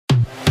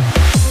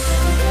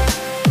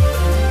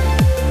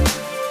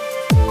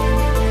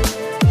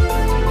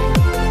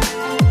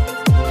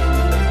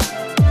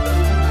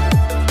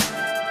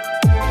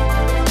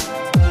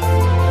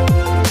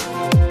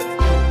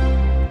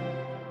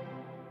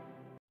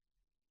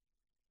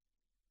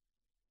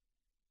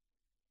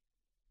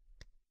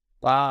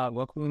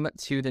Welcome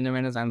to the No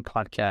Man Design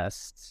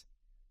podcast.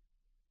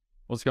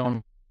 What's going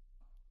on?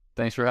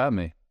 Thanks for having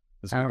me.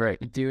 This is How are great.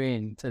 you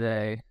doing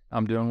today?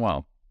 I'm doing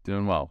well.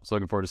 Doing well. So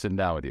looking forward to sitting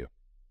down with you.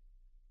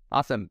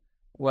 Awesome.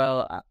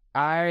 Well,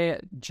 I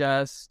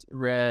just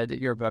read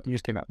your book. You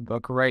just came out with the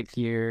book right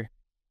here,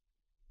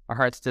 Our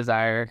Heart's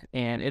Desire,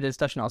 and it is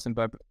such an awesome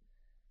book.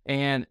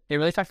 And it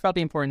really talks about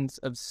the importance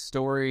of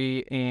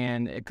story,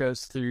 and it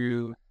goes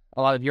through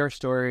a lot of your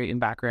story and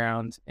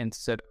background. And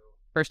so,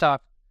 first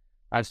off,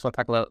 I just want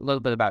to talk a little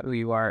bit about who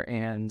you are.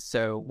 And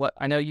so, what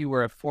I know you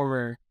were a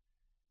former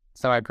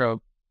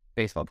semi-pro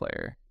baseball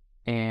player.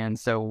 And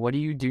so, what do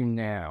you do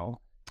now?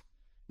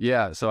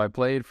 Yeah, so I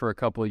played for a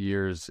couple of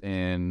years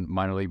in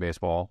minor league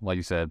baseball. Like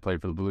you said,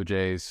 played for the Blue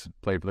Jays,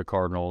 played for the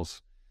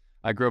Cardinals.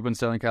 I grew up in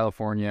Southern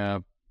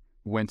California,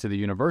 went to the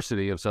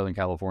University of Southern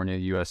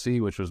California, USC,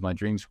 which was my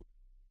dream school.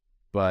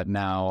 But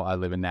now I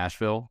live in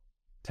Nashville,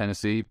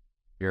 Tennessee,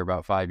 here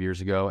about 5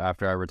 years ago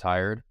after I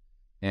retired.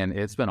 And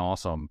it's been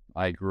awesome.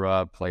 I grew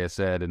up, like I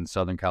said, in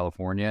Southern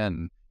California,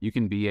 and you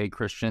can be a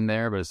Christian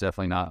there, but it's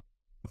definitely not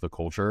the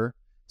culture.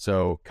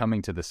 So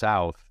coming to the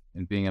South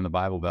and being in the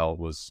Bible Belt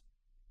was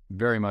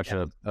very much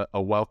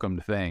a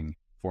welcomed thing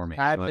for me.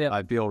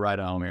 I feel right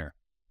at home here.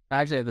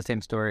 I actually have the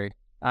same story.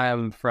 I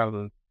am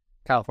from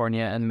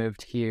California and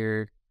moved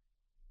here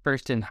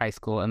first in high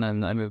school, and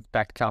then I moved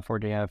back to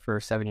California for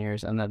 7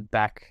 years, and then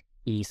back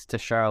east to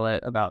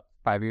Charlotte about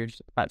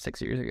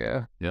 6 years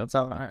ago. Yep.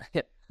 So,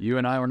 You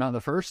and I were not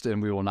the first,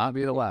 and we will not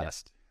be the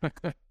last.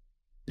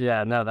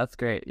 yeah, no, that's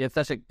great.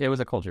 It was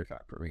a culture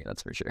shock for me,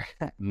 that's for sure.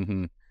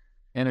 Mm-hmm.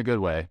 In a good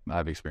way,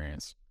 I've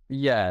experienced.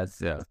 Yes.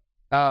 Yeah.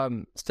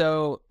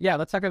 So yeah,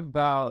 let's talk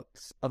about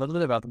a little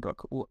bit about the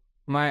book.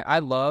 I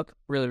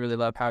really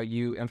love how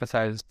you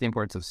emphasize the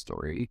importance of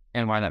story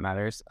and why that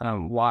matters.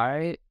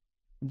 Why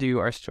do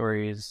our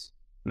stories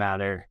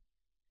matter?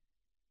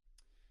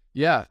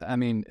 Yeah, I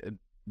mean,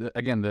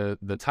 again,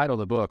 the title of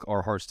the book,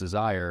 Our Heart's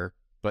Desire,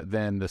 but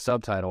then the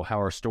subtitle, How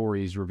Our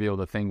Stories Reveal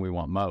the Thing We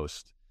Want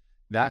Most.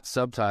 That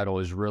subtitle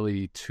is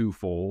really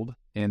twofold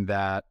in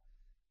that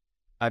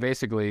I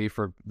basically,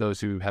 for those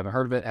who haven't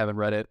heard of it, haven't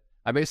read it,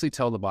 I basically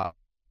tell the Bible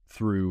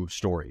through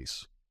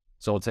stories.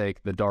 So I'll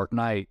take The Dark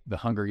Knight, The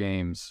Hunger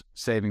Games,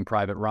 Saving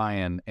Private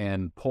Ryan,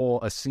 and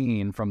pull a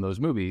scene from those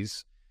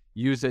movies,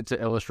 use it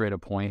to illustrate a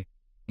point,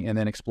 and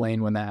then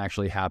explain when that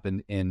actually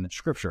happened in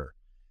Scripture.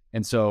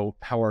 And so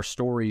how our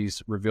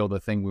stories reveal the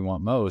thing we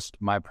want most,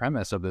 my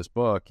premise of this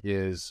book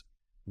is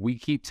we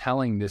keep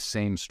telling this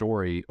same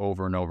story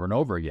over and over and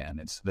over again.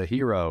 It's the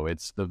hero,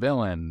 it's the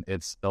villain,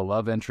 it's the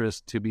love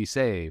interest to be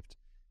saved.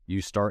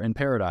 You start in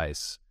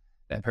paradise.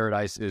 That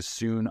paradise is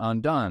soon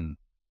undone.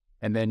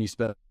 And then you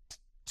spend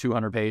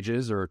 200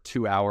 pages or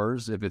 2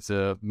 hours, if it's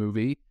a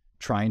movie,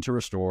 trying to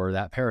restore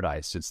that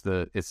paradise. It's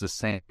the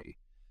same.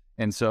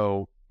 And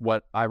so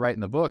what I write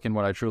in the book and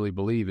what I truly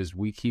believe is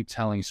we keep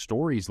telling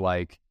stories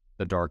like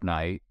The Dark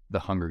Knight, The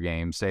Hunger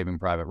Games, Saving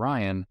Private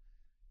Ryan,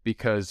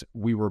 because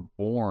we were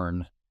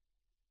born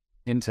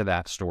into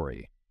that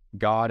story.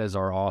 God, as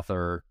our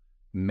author,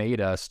 made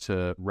us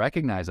to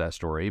recognize that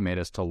story, made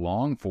us to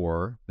long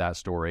for that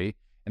story.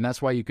 And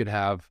that's why you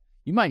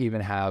might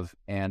even have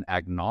an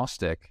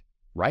agnostic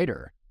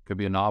writer. Could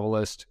be a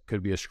novelist,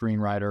 could be a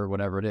screenwriter,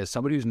 whatever it is.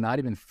 Somebody who's not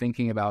even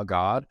thinking about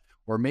God,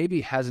 or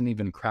maybe hasn't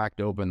even cracked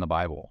open the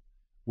Bible,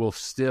 will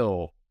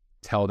still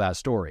tell that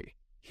story.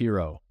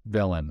 Hero,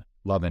 villain,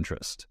 love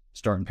interest,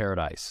 start in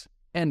paradise,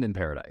 end in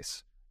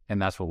paradise.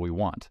 And that's what we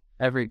want.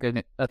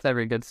 That's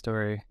every good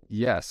story.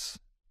 Yes.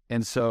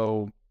 And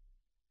so,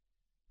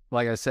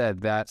 like I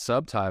said, that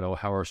subtitle,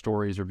 How Our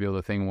Stories Reveal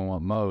the Thing We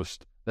Want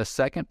Most, the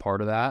second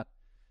part of that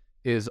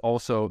is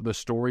also the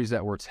stories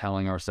that we're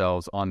telling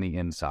ourselves on the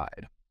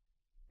inside.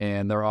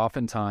 And they're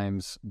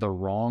oftentimes the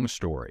wrong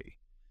story.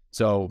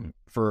 So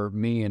for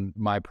me and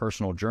my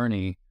personal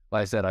journey,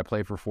 like I said, I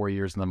played for 4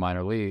 years in the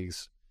minor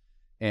leagues,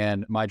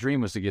 and my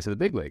dream was to get to the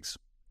big leagues.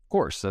 Of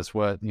course, that's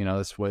what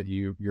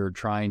you're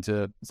trying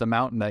to, it's a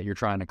mountain that you're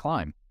trying to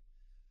climb.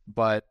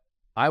 But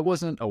I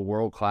wasn't a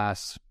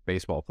world-class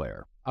baseball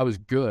player. I was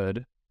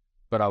good,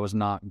 but I was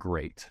not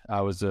great.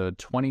 I was a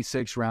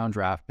 26 round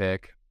draft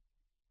pick.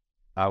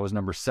 I was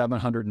number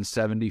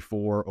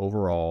 774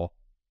 overall.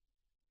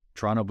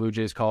 Toronto Blue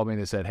Jays called me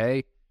and they said,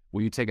 "Hey,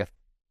 will you take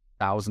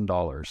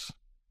 $1,000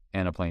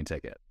 and a plane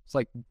ticket?" It's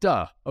like,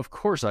 duh, of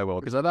course I will,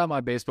 because I thought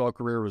my baseball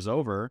career was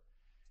over.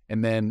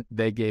 And then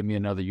they gave me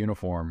another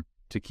uniform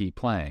to keep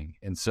playing.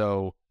 And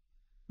so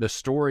the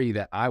story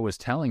that I was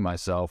telling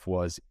myself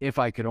was, if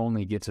I could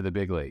only get to the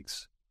big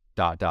leagues, ...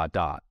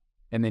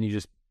 And then you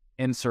just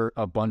insert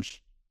a bunch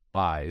of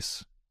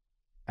lies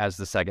as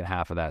the second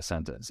half of that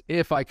sentence.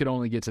 If I could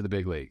only get to the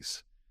big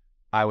leagues,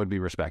 I would be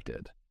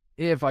respected.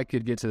 If I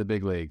could get to the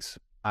big leagues,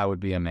 I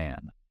would be a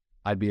man.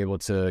 I'd be able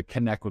to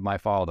connect with my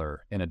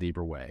father in a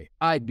deeper way.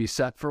 I'd be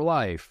set for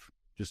life.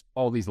 Just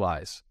all these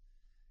lies.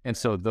 And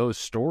so those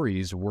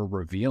stories were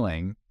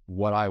revealing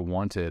what I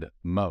wanted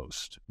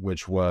most,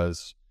 which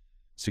was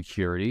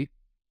security,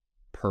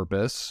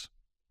 purpose,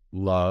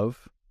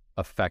 love,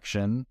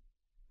 affection,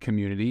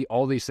 community,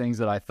 all these things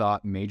that I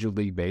thought Major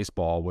League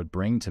Baseball would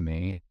bring to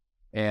me.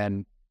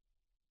 And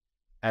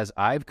as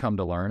I've come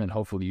to learn, and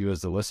hopefully you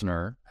as the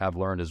listener have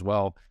learned as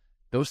well,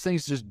 those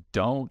things just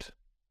don't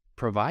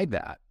provide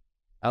that,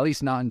 at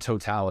least not in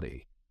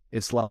totality.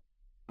 It's like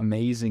an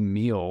amazing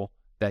meal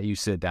that you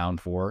sit down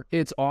for.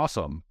 It's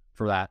awesome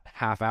for that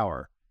half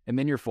hour. And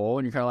then you're full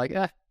and you're kind of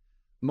like,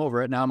 I'm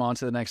over it. Now I'm on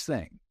to the next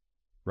thing,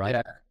 right?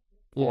 Yeah.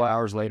 4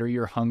 hours later,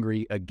 you're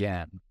hungry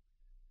again.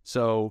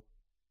 So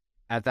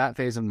at that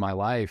phase in my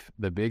life,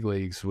 the big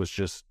leagues was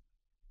just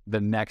the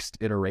next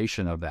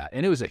iteration of that.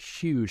 And it was a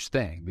huge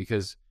thing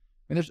because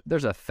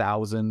there's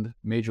 1,000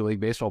 Major League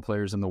Baseball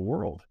players in the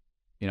world.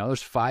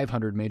 There's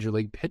 500 Major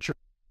League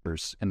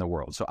pitchers in the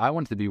world. So I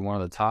wanted to be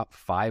one of the top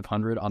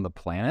 500 on the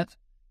planet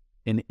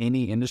in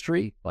any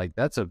industry. Like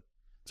it's a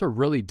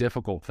really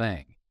difficult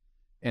thing.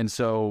 And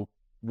so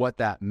what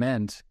that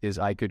meant is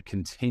I could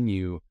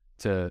continue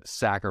to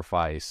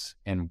sacrifice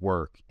and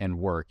work and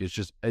work.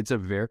 It's a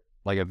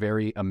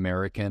very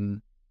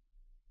American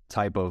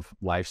type of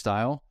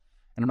lifestyle.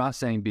 And I'm not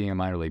saying being a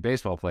minor league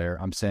baseball player,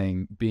 I'm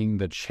saying being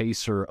the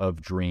chaser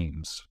of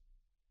dreams.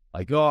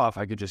 Like, if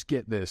I could just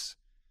get this,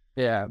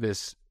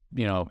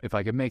 if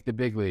I could make the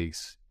big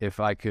leagues, if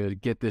I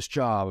could get this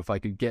job, if I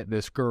could get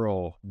this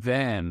girl,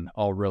 then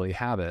I'll really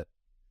have it.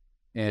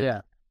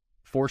 And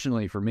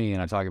fortunately for me,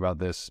 and I talk about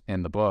this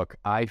in the book,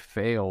 I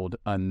failed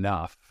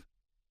enough.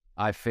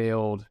 I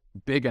failed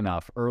big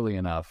enough, early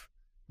enough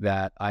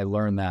that I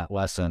learned that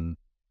lesson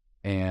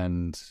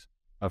and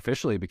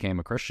officially became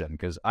a Christian,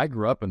 because I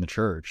grew up in the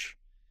church,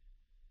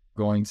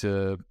 going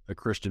to a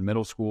Christian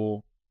middle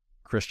school,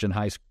 Christian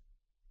high school,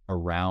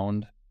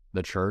 around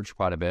the church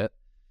quite a bit.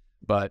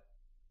 But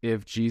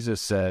if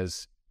Jesus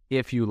says,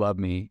 if you love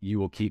me, you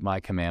will keep my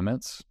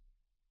commandments,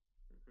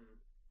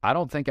 I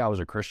don't think I was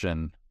a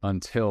Christian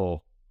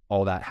until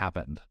all that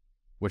happened,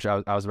 which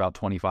I was about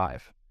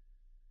 25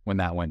 when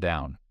that went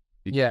down.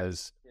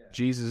 Because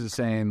Jesus is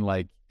saying,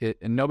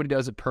 and nobody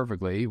does it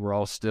perfectly. We're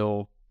all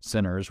still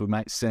sinners. We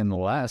might sin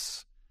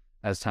less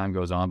as time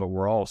goes on, but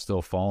we're all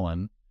still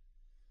fallen.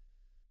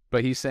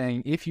 But he's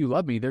saying, if you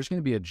love me, there's going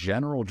to be a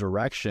general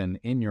direction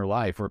in your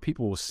life where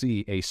people will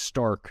see a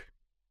stark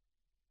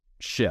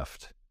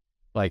shift.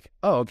 Like,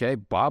 okay,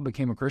 Bob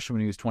became a Christian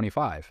when he was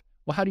 25.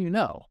 Well, how do you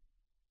know?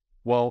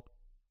 Well,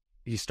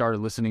 he started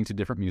listening to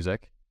different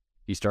music.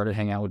 He started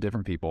hanging out with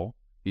different people.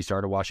 He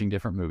started watching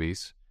different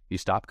movies. He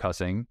stopped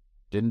cussing,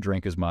 didn't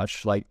drink as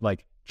much,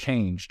 like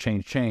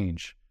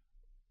change.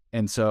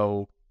 And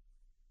so,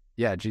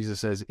 Jesus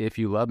says, if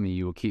you love me,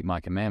 you will keep my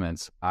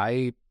commandments.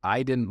 I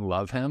didn't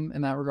love him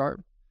in that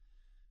regard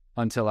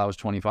until I was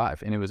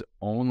 25. And it was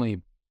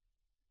only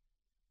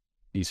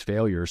these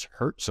failures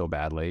hurt so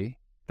badly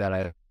that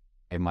I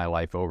gave my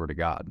life over to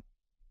God.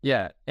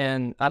 Yeah,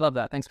 and I love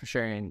that. Thanks for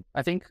sharing.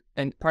 I think,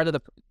 and part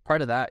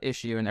of that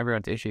issue and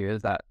everyone's issue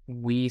is that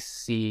we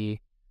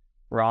see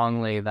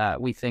wrongly that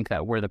we think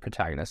that we're the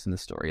protagonist in the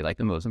story, like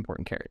the most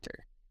important character.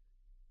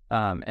 So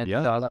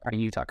I love how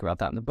you talk about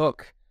that in the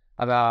book,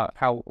 about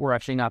how we're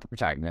actually not the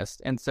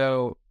protagonist. And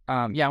so,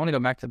 I want to go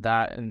back to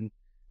that and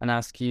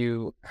ask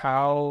you,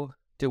 how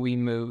do we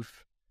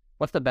move?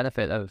 What's the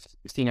benefit of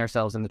seeing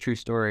ourselves in the true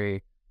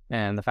story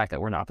and the fact that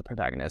we're not the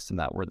protagonist and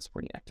that we're the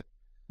supporting actor?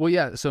 Well,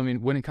 yeah. So,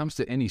 when it comes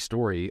to any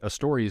story, a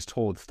story is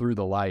told through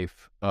the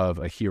life of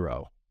a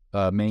hero,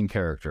 a main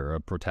character, a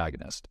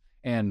protagonist.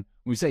 And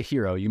when we say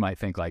hero, you might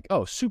think like,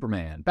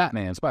 Superman,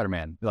 Batman,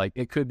 Spider-Man. Like,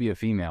 it could be a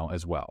female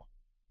as well.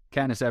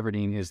 Katniss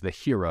Everdeen is the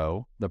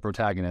hero, the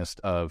protagonist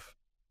of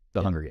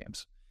the Hunger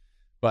Games.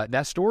 But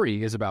that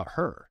story is about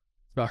her.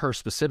 It's about her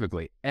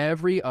specifically.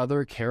 Every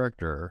other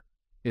character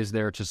is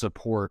there to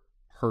support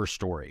her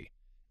story.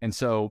 And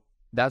so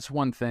that's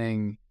one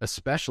thing,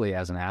 especially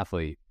as an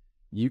athlete,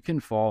 you can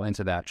fall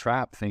into that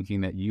trap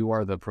thinking that you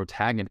are the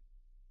protagonist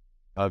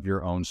of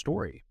your own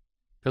story.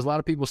 Because a lot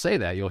of people say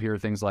that. You'll hear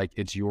things like,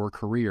 it's your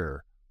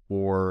career,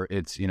 or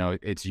it's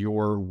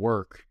your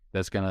work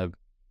that's going to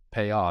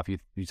pay off.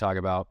 You talk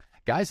about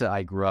guys that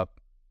I grew up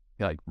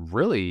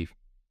really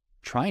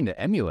trying to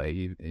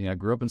emulate. I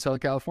grew up in Southern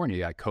California.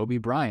 You got Kobe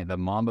Bryant, the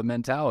Mamba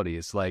mentality.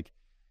 It's like,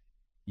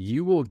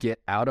 you will get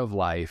out of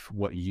life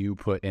what you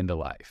put into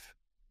life.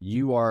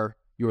 You are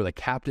the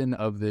captain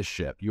of this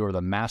ship. You are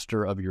the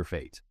master of your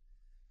fate.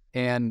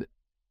 And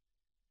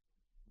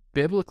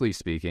biblically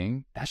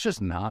speaking, that's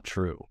just not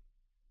true.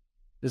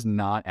 It's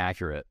not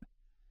accurate.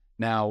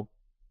 Now,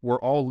 we're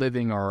all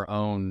living our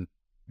own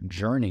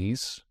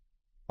journeys,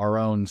 our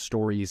own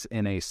stories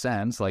in a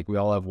sense. Like, we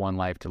all have one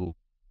life to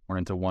born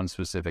into one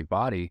specific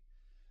body.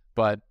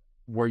 But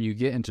where you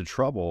get into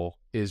trouble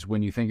is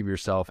when you think of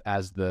yourself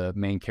as the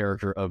main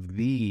character of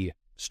the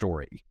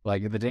story.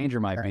 Like, the danger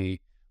might be,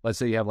 let's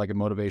say you have like a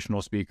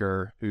motivational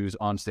speaker who's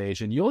on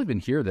stage, and you'll even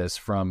hear this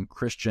from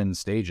Christian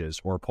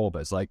stages or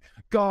pulpits, like,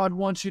 God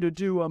wants you to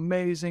do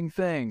amazing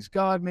things.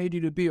 God made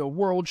you to be a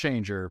world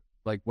changer,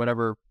 like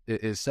whatever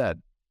is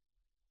said.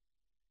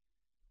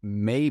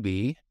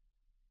 Maybe,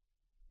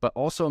 but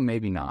also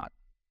maybe not.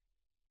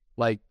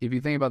 Like, if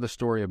you think about the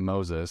story of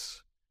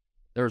Moses,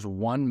 there's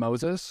one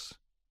Moses,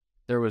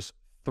 there was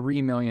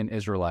 3 million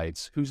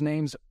Israelites whose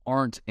names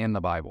aren't in the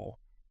Bible.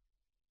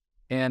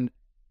 And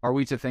are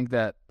we to think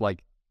that,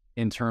 like,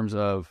 in terms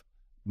of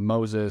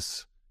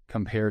Moses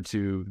compared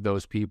to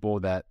those people,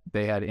 that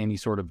they had any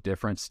sort of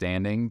different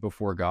standing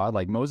before God?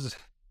 Like, Moses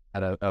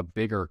had a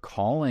bigger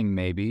calling,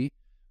 maybe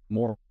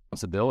more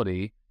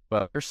responsibility,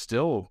 but they're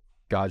still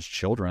God's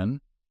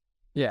children.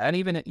 Yeah, and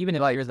even if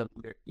Like, you're the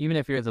leader, even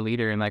if you're the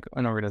leader in like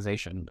an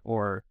organization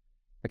or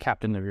the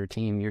captain of your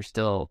team, you're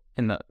still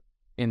in the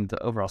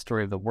overall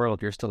story of the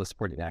world. You're still a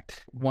supporting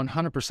act.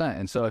 100%.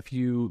 And so if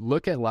you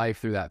look at life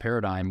through that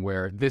paradigm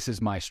where this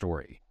is my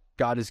story,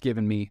 God has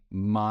given me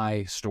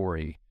my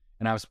story,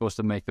 and I'm supposed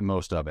to make the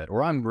most of it,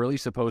 or I'm really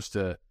supposed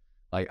to,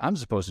 like, I'm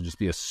supposed to just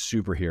be a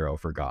superhero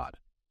for God.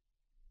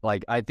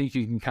 Like, I think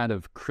you can kind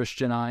of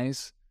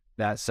Christianize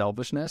that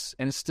selfishness,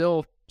 and it's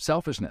still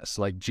selfishness.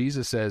 Like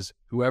Jesus says,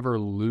 whoever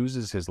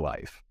loses his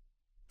life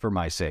for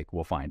my sake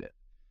will find it.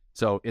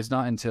 So it's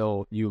not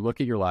until you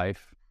look at your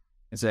life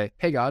and say,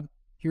 hey, God,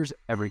 here's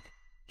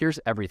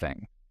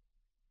everything.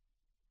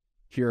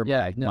 Here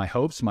are my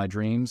hopes, my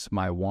dreams,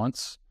 my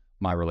wants,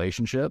 my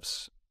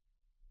relationships,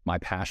 my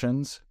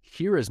passions.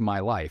 Here is my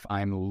life.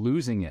 I'm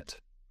losing it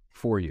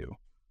for you.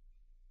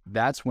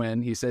 That's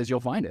when he says you'll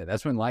find it.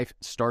 That's when life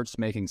starts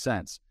making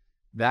sense.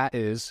 That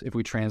is, if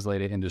we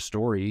translate it into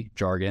story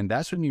jargon,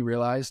 that's when you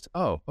realized,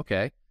 oh,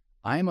 okay,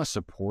 I am a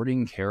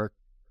supporting character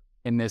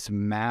in this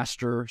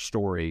master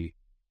story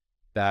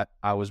that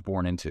I was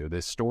born into.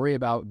 This story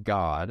about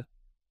God,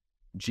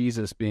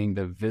 Jesus being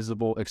the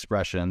visible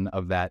expression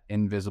of that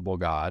invisible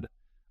God.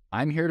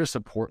 I'm here to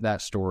support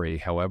that story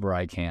however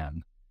I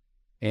can.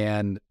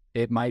 And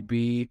it might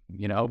be,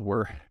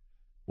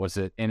 was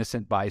it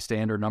innocent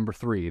bystander number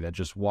 3 that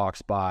just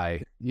walks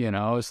by,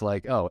 it's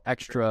like, oh,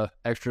 extra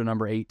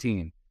number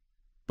 18.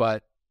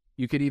 But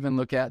you could even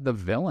look at the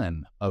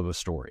villain of a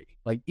story.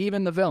 Like,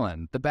 even the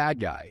villain, the bad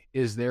guy,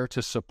 is there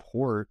to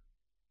support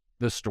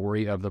the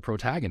story of the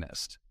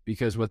protagonist.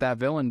 Because what that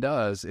villain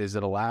does is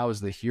it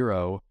allows the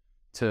hero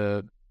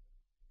to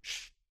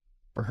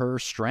for her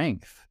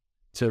strength,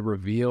 to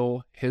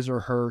reveal his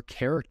or her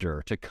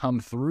character, to come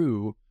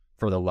through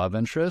for the love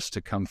interest,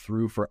 to come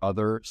through for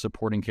other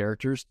supporting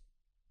characters,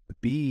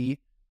 be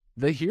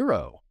the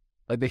hero.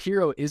 Like, the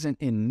hero isn't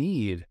in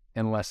need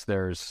unless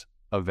there's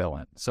a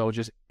villain. So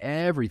just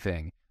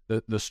everything,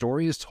 the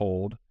story is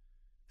told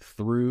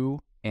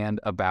through and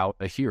about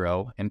a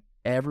hero, and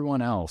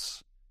everyone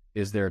else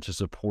is there to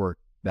support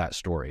that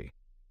story.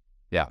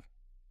 Yeah.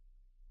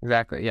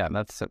 Exactly. Yeah,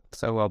 that's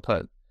so well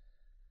put.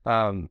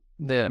 The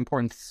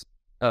importance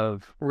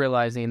of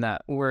realizing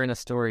that we're in a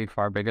story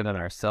far bigger than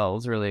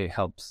ourselves really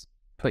helps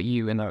put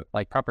you in a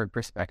proper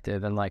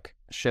perspective, and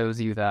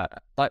shows you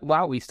that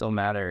while we still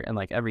matter and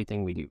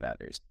everything we do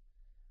matters,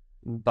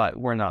 but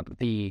we're not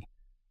the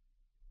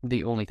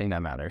only thing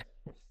that matters.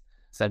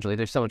 Essentially,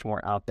 there's so much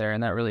more out there,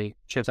 and that really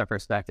shifts our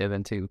perspective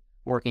into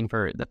working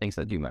for the things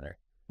that do matter.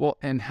 Well,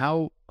 and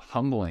how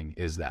humbling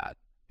is that?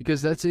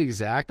 Because that's the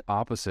exact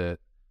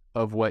opposite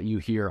of what you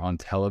hear on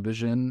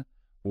television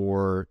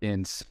or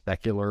in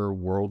secular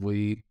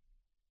worldly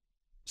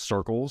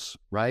circles,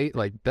 right?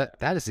 Like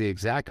that is the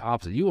exact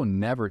opposite. You will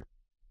never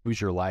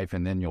lose your life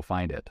and then you'll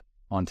find it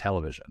on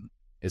television.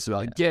 It's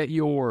about get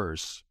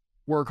yours,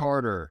 work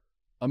harder,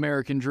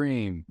 American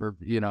dream, or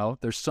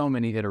there's so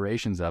many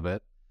iterations of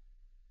it.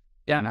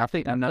 Yeah, and I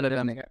think none of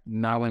them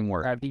not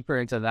work. Dive deeper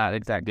into that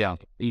exactly. Yeah,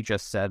 you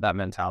just said that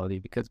mentality,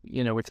 because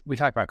we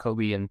talk about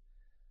Kobe,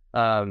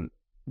 and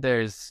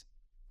there's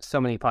so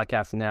many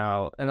podcasts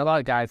now, and a lot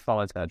of guys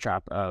fall into that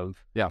trap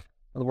of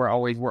we're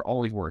always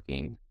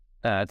working.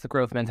 It's a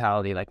growth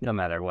mentality. Like, no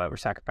matter what, we're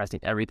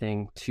sacrificing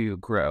everything to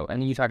grow.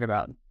 And you talk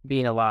about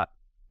being a lot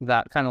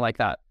that kind of like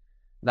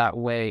that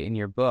way in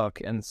your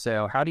book. And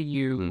so, how do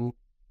you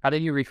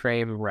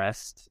reframe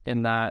rest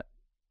in that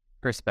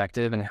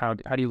perspective, and how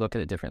do you look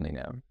at it differently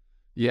now?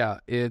 Yeah,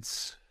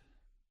 it's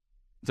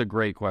a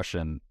great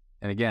question.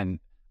 And again,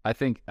 I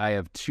think I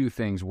have 2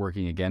 things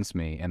working against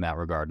me in that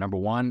regard. Number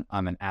 1,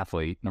 I'm an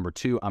athlete. Number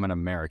 2, I'm an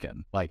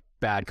American. Like,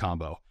 bad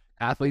combo.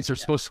 Athletes are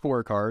supposed to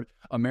work hard.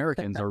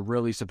 Americans are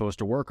really supposed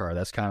to work hard.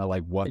 That's kind of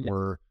like what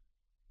we're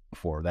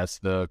for. That's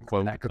the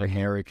quote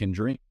American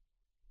dream.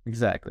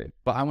 Exactly.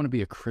 But I want to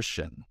be a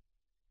Christian.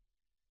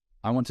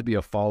 I want to be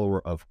a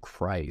follower of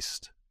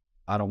Christ.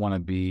 I don't want to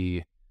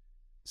be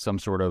some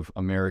sort of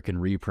American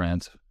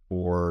reprint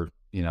or,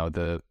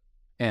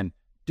 and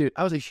dude,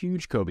 I was a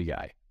huge Kobe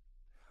guy.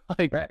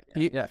 Like, right.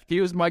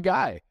 He was my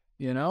guy,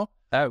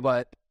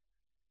 but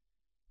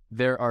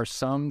there are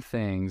some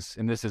things,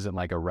 and this isn't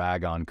like a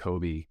rag on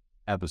Kobe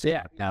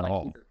episode at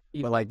all,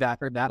 but like that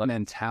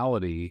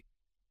mentality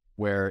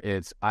where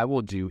it's, I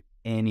will do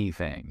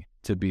anything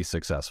to be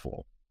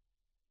successful.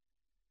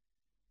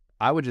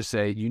 I would just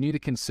say you need to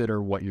consider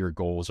what your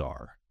goals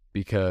are,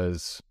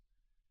 because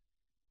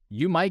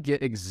you might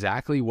get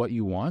exactly what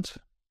you want,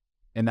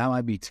 and that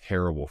might be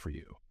terrible for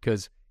you.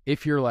 Because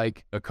if you're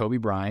like a Kobe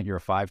Bryant, you're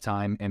a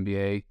 5-time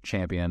NBA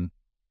champion,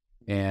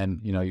 and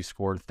you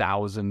scored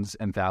thousands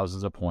and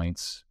thousands of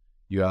points,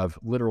 You have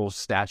literal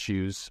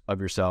statues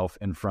of yourself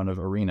in front of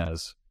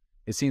arenas.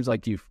 It seems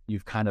like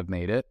you've kind of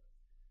made it,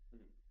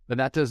 but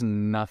that does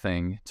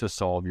nothing to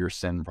solve your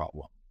sin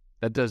problem.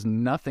 That does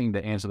nothing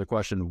to answer the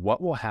question,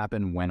 what will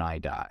happen when I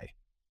die?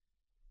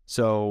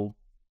 So,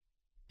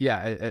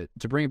 yeah,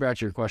 to bring it back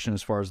to your question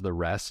as far as the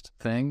rest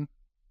thing,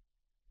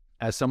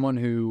 as someone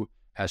who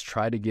has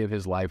tried to give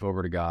his life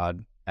over to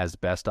God as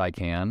best I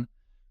can,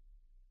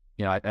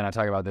 and I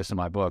talk about this in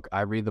my book,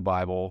 I read the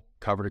Bible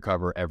cover to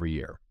cover every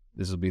year.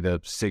 This will be the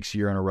 6th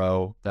year in a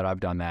row that I've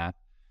done that.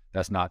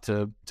 That's not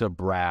to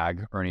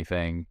brag or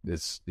anything.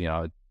 It's,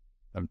 I'm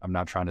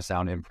not trying to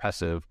sound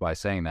impressive by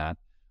saying that.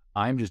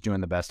 I'm just doing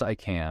the best I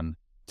can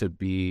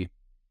to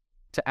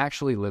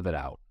actually live it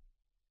out.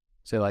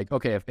 Say like,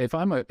 okay, if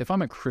I'm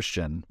a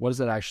Christian, what does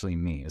that actually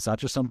mean? It's not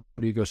just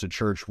somebody who goes to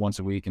church once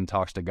a week and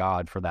talks to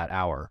God for that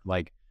hour.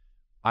 Like,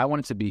 I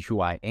want it to be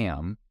who I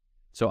am.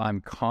 So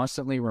I'm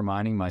constantly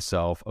reminding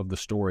myself of the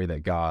story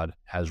that God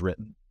has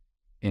written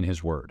in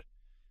his word.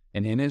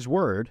 And in his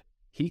word,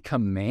 he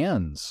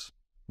commands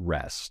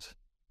rest.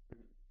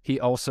 He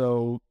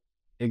also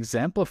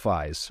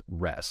exemplifies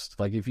rest.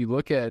 Like, if you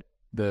look at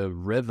the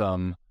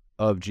rhythm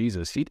of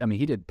Jesus, he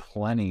did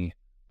plenty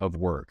of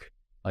work.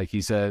 Like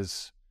he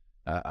says,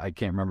 I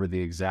can't remember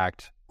the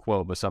exact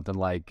quote, but something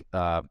like,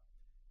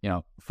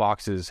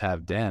 foxes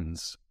have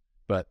dens,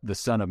 but the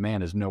Son of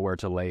Man is nowhere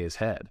to lay his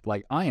head.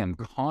 Like, I am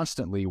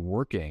constantly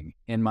working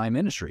in my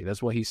ministry.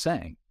 That's what he's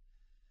saying.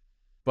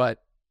 But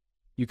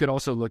you could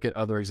also look at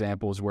other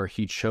examples where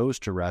he chose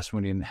to rest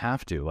when he didn't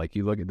have to. Like,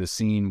 you look at the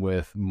scene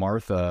with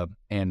Martha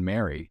and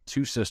Mary,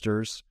 2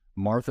 sisters.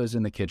 Martha's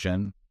in the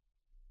kitchen,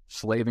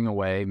 slaving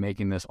away,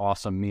 making this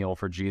awesome meal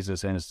for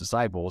Jesus and his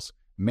disciples.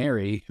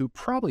 Mary, who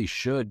probably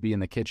should be in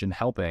the kitchen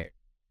helping,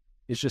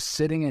 is just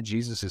sitting at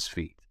Jesus's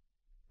feet.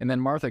 And then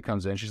Martha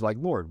comes in. She's like,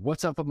 Lord,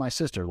 what's up with my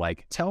sister?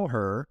 Like, tell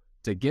her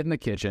to get in the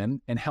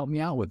kitchen and help me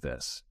out with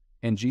this.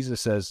 And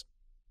Jesus says,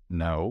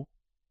 no.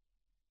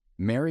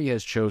 Mary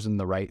has chosen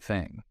the right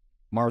thing.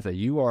 Martha,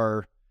 you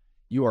are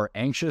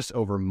anxious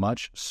over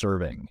much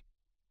serving.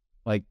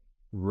 Like,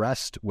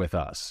 rest with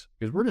us,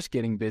 because we're just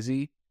getting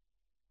busy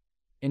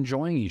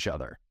enjoying each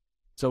other.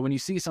 So when you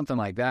see something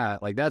like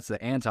that, like, that's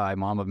the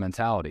anti-mama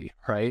mentality,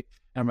 right?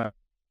 And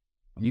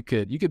you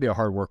could be a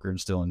hard worker and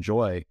still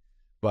enjoy,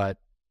 but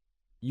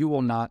you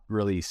will not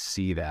really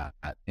see that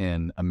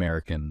in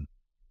American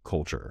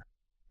culture.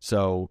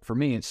 So for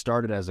me, it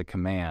started as a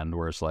command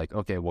where it's like,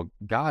 okay, well,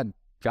 God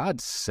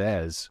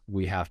says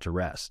we have to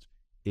rest.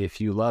 If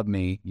you love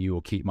me, you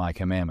will keep my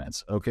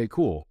commandments. Okay,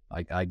 cool.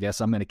 I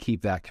guess I'm going to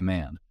keep that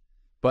command.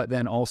 But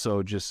then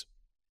also just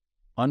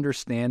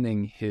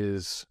understanding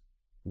his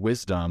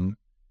wisdom.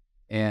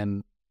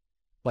 And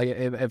like,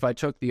 if I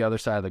took the other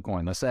side of the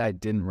coin, let's say I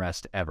didn't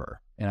rest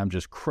ever, and I'm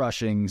just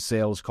crushing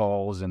sales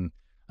calls and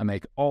I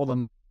make all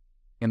them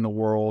in the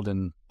world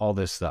and all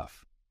this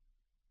stuff.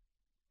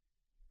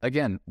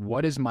 Again,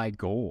 what is my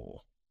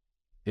goal?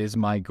 Is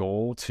my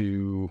goal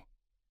to,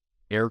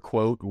 air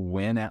quote,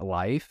 win at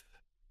life?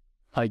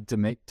 Like, to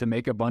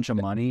make a bunch of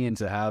money and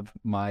to have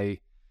my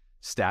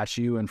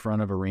statue in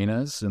front of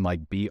arenas and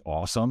like be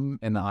awesome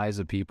in the eyes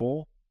of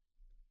people?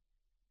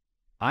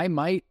 I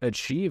might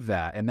achieve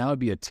that, and that would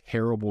be a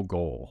terrible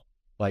goal.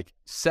 Like,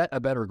 set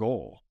a better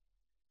goal.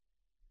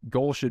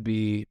 Goal should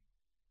be,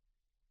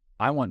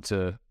 I want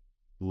to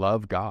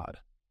love God.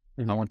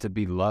 Mm-hmm. I want to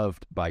be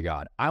loved by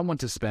God. I want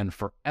to spend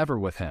forever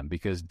with him,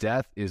 because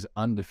death is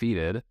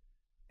undefeated,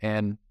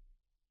 and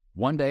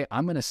one day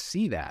I'm going to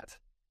see that.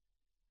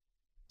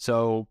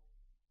 So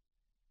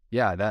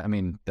yeah,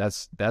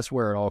 that's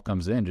where it all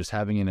comes in, just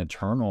having an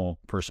eternal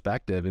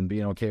perspective and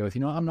being okay with,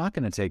 I'm not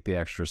going to take the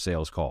extra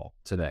sales call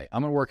today.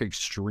 I'm going to work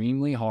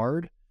extremely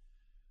hard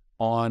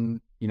on,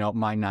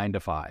 my 9 to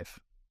 5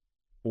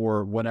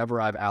 or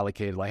whatever I've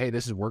allocated. Like, hey,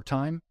 this is work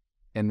time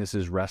and this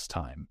is rest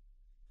time.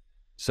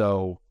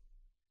 So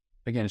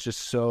again, it's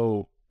just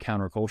so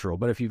countercultural.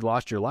 But if you've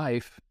lost your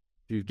life,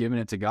 if you've given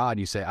it to God,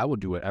 you say, I will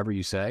do whatever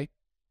you say.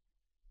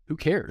 Who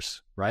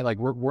cares, right? Like,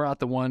 we're not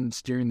the one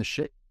steering the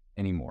ship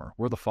anymore.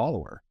 We're the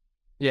follower.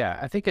 Yeah,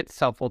 I think it's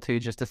helpful too,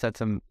 just to set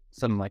some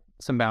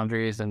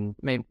boundaries, and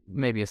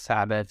maybe a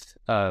habit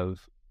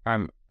of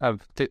having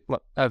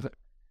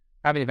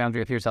a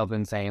boundary with yourself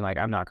and saying, like,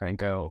 I'm not going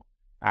to go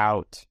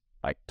out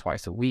like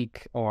twice a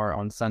week, or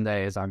on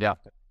Sundays I'm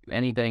not going to do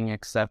anything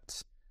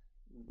except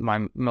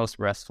my most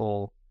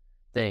restful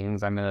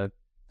things. I'm going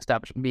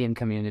to be in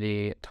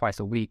community twice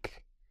a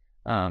week.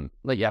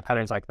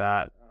 Patterns like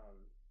that.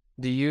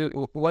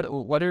 What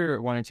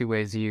are 1 or 2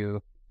 ways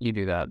you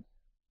do that?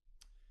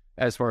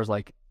 As far as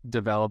like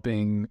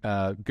developing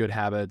good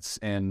habits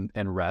and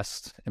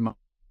rest in my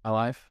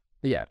life?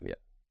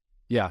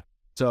 Yeah.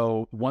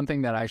 So one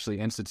thing that I actually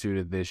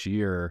instituted this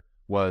year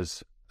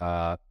was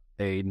a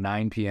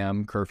 9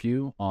 p.m.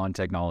 curfew on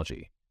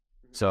technology.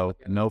 So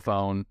no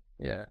phone,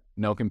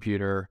 no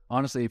computer.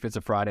 Honestly, if it's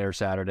a Friday or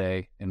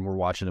Saturday and we're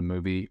watching a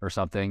movie or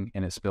something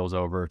and it spills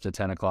over to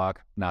 10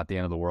 o'clock, not the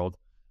end of the world.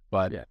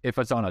 But if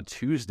it's on a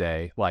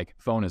Tuesday, like,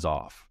 phone is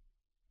off.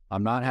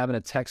 I'm not having a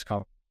text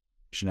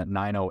at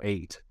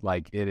 9:08.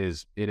 Like it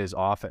is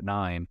off at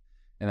 9.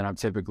 And then I'm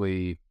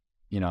typically,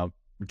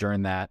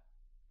 during that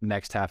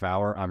next half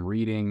hour, I'm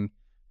reading,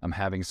 I'm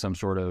having some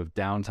sort of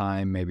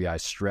downtime. Maybe I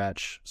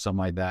stretch, something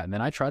like that. And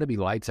then I try to be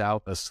lights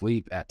out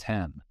asleep at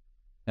 10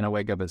 and I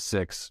wake up at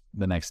 6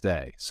 the next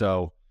day.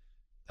 So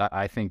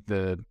I think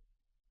the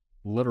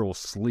literal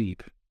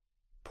sleep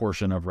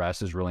portion of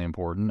rest is really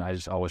important. I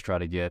just always try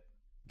to get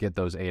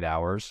those 8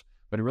 hours,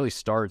 but it really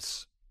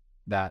starts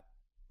that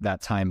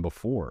time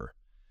before.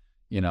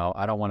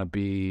 I don't want to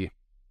be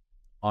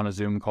on a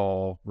Zoom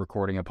call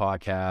recording a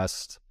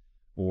podcast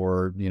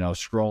or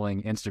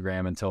scrolling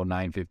Instagram until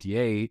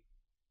 9:58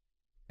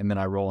 and then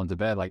I roll into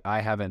bed. Like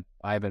I haven't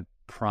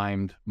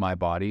primed my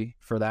body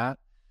for that.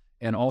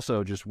 And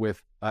also just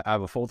I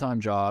have a full-time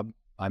job,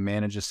 I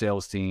manage a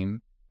sales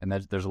team, and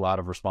there's a lot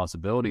of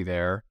responsibility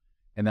there.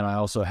 And then I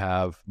also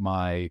have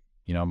my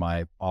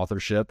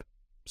authorship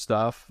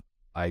stuff.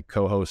 I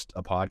co-host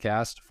a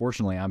podcast.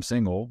 Fortunately, I'm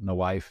single, no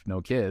wife,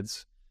 no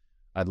kids.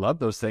 I'd love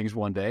those things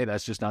one day.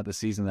 That's just not the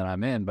season that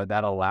I'm in, but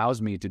that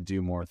allows me to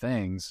do more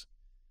things.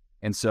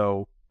 And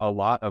so a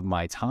lot of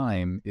my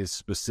time is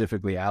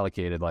specifically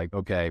allocated like,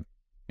 okay,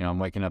 I'm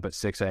waking up at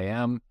 6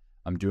 a.m.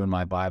 I'm doing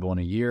my Bible in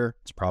a year.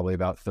 It's probably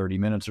about 30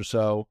 minutes or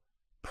so.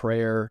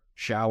 Prayer,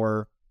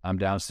 shower. I'm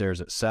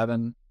downstairs at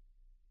 7.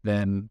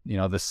 Then,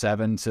 the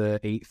 7 to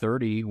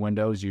 8:30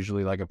 window is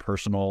usually like a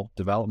personal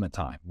development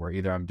time where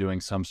either I'm doing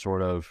some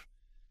sort of,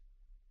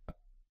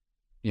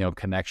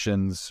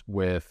 connections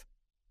with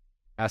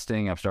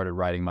testing. I've started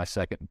writing my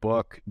second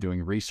book,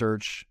 doing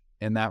research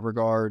in that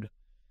regard.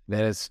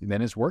 Then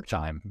it's work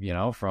time,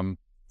 from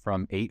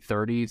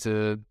 8:30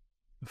 to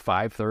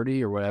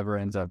 5:30 or whatever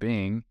it ends up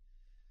being.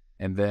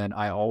 And then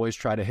I always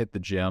try to hit the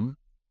gym.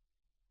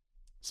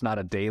 It's not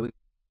a daily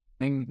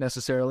thing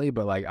necessarily,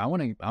 but like I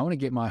want to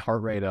get my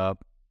heart rate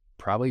up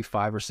probably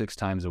 5 or 6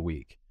 times a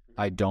week.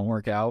 I don't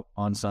work out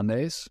on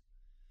Sundays.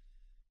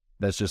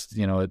 That's just,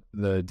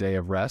 the day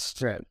of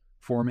rest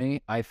for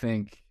me. I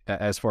think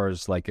as far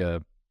as like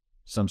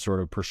some sort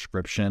of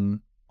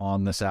prescription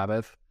on the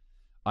Sabbath,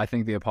 I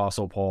think the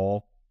Apostle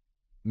Paul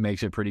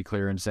makes it pretty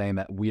clear in saying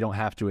that we don't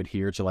have to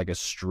adhere to like a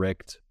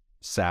strict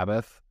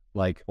Sabbath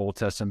like Old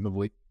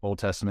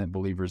Testament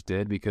believers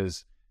did,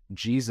 because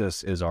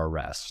Jesus is our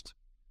rest.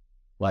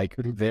 Like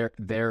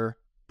their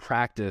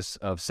practice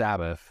of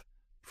Sabbath,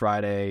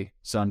 Friday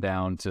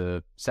sundown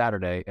to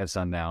Saturday at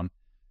sundown,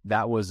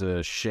 that was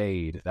a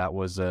shade. That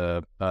was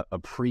a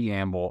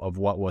preamble of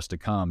what was to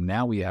come.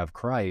 Now we have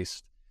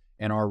Christ,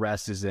 and our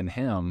rest is in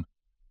Him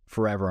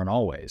forever and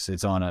always.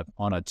 It's on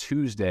a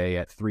Tuesday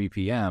at 3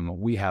 p.m.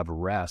 We have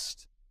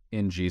rest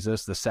in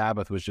Jesus. The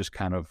Sabbath was just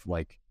kind of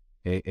like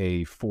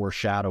a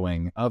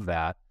foreshadowing of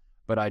that.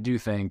 But I do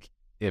think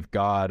if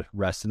God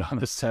rested on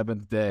the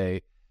seventh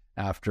day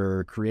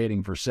after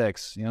creating for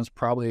 6, it's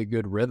probably a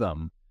good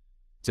rhythm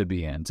to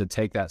be in, to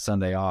take that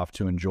Sunday off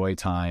to enjoy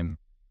time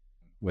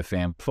with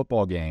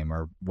football game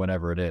or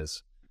whatever it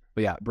is.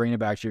 But yeah, bringing it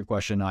back to your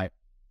question,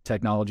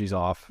 technology's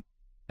off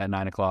at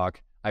 9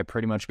 o'clock. I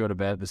pretty much go to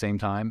bed at the same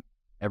time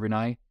every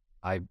night.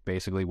 I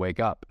basically wake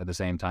up at the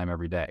same time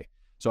every day.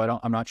 So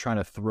I'm not trying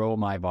to throw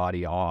my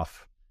body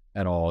off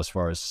at all as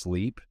far as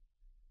sleep.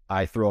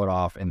 I throw it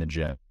off in the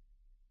gym,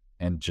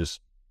 and just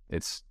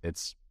it's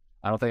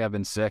I don't think I've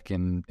been sick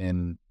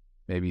in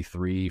maybe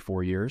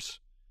 3-4 years.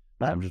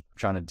 I'm just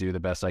trying to do the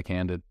best I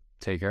can to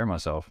take care of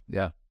myself.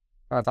 Yeah.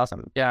 Oh, that's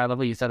awesome. Yeah, I love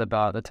what you said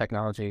about the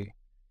technology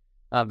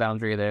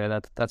boundary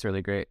there. That's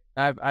really great.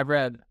 I've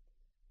read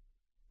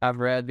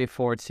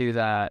before too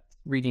that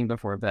reading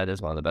before bed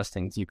is one of the best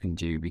things you can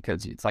do,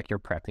 because it's like you're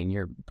prepping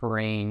your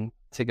brain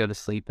to go to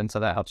sleep, and so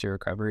that helps your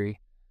recovery.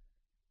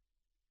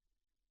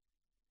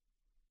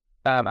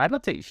 I'd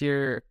love to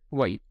hear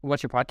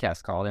what's your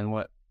podcast called and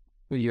what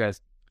you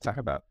guys talk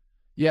about.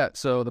 Yeah,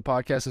 so the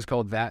podcast is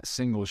called That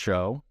Single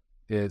Show.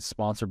 It's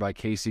sponsored by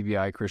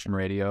KCVI Christian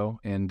Radio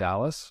in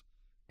Dallas,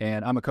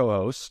 and I'm a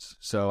co-host,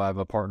 so I have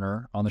a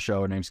partner on the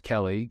show. Her name's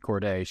Kelly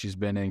Corday. She's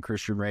been in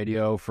Christian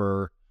radio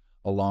for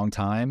a long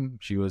time.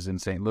 She was in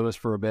St. Louis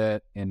for a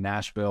bit, in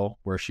Nashville,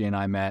 where she and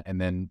I met, and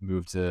then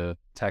moved to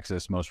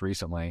Texas most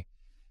recently.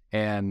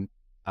 And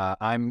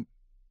I'm,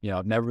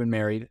 never been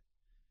married.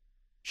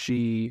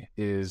 She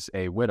is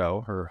a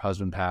widow. Her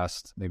husband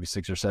passed maybe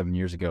 6 or 7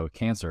 years ago with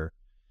cancer.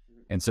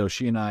 And so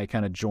she and I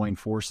kind of joined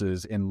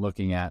forces in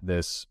looking at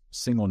this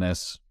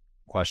singleness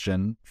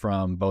question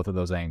from both of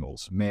those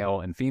angles,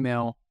 male and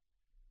female,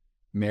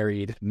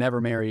 married,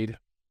 never married.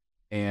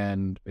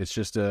 And it's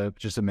just a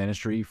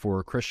ministry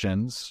for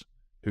Christians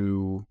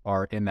who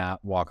are in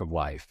that walk of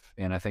life.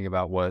 And I think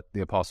about what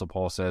the Apostle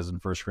Paul says in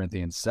 1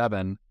 Corinthians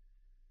 7.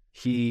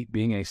 He,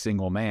 being a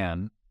single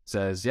man,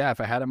 says, yeah, if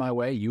I had it my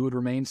way, you would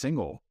remain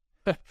single.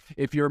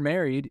 If you're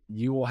married,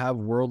 you will have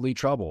worldly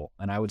trouble,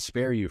 and I would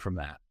spare you from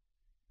that.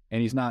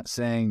 And he's not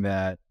saying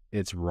that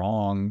it's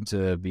wrong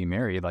to be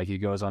married. Like, he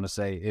goes on to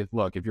say, if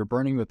you're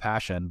burning with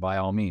passion, by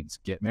all means,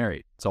 get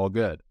married. It's all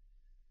good.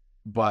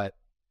 But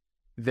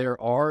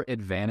there are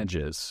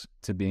advantages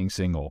to being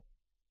single.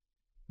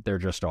 There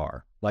just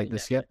are. Like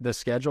Yeah. the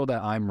schedule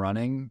that I'm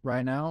running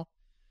right now,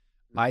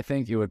 I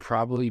think it would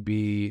probably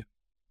be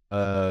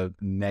a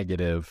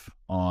negative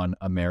on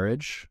a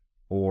marriage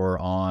or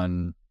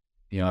on,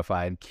 if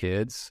I had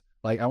kids.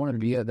 Like I want to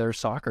be at their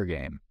soccer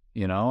game.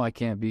 I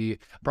can't be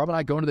probably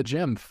not going to the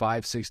gym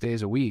 5-6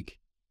 days a week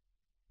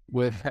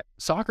with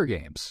soccer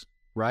games,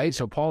 right?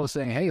 So Paul is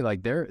saying, hey,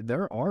 like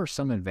there are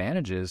some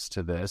advantages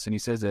to this, and he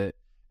says that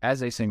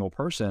as a single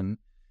person,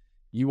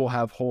 you will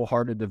have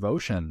wholehearted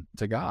devotion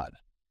to God.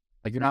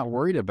 Like you're not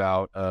worried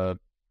about a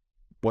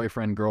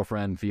boyfriend,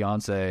 girlfriend,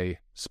 fiance,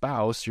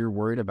 spouse. You're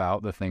worried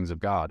about the things of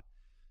God.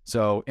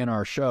 So in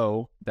our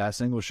show, that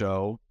single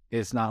show,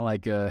 it's not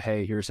like a,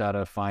 hey, here's how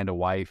to find a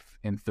wife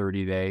in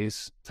 30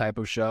 days type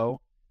of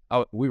show.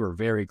 Oh, we were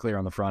very clear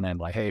on the front end,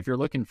 like, hey, if you're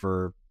looking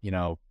for,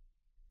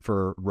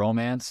 for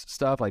romance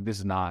stuff, like this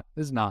is not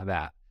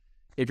that.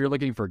 If you're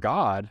looking for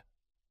God,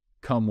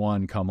 come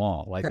one, come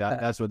all. Like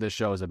that's what this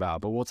show is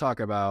about. But we'll talk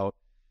about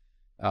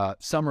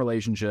some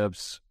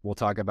relationships. We'll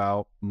talk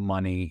about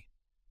money.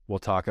 We'll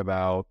talk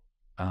about,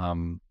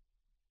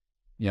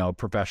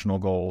 professional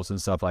goals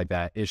and stuff like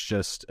that. It's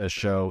just a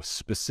show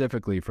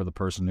specifically for the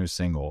person who's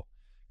single,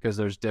 because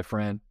there's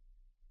different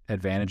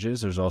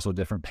advantages. There's also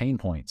different pain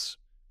points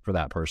for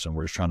that person.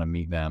 We're just trying to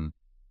meet them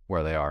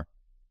where they are.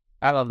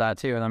 I love that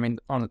too.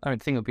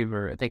 And single people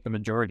are, I think, the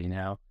majority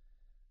now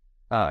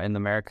in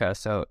America.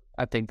 So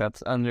I think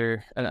that's an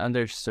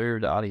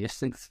underserved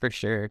audience for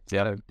sure.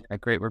 Yeah. So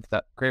great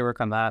work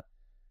on that.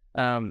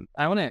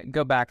 I want to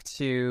go back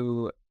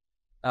to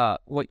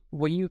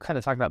what you kind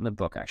of talked about in the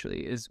book,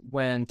 actually, is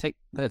take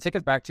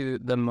us back to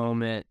the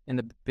moment in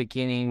the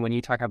beginning when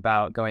you talk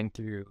about going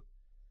through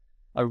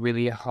a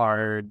really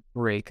hard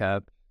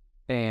breakup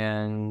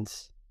and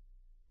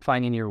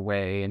finding your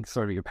way and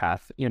sort of your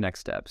path, your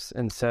next steps.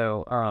 And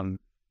so,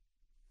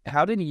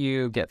 how did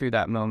you get through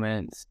that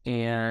moment?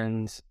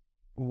 And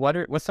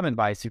what's some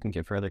advice you can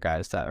give for other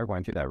guys that are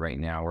going through that right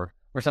now, or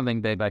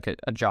something big like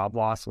a job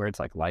loss where it's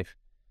like life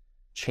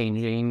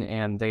changing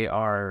and they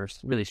are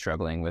really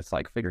struggling with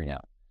like figuring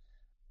out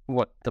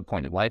what the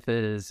point of life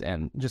is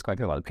and just going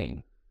through a lot of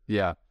pain?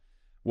 Yeah.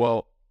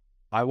 Well,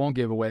 I won't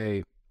give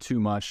away too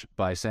much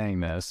by saying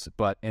this,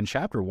 but in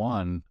chapter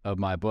 1 of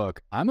my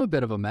book, I'm a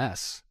bit of a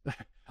mess.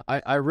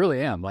 I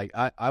really am. Like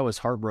I was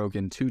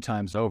heartbroken 2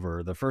 times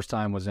over. The first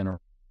time was in a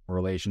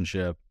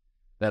relationship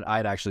that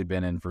I'd actually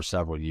been in for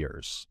several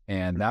years.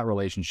 And that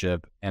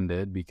relationship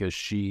ended because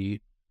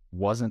she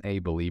wasn't a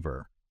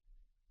believer.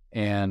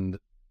 And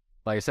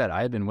like I said,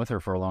 I had been with her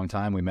for a long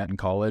time. We met in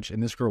college,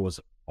 and this girl was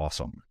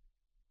awesome.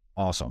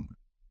 Awesome.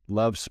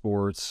 Loved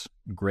sports,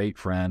 great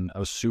friend. I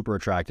was super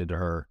attracted to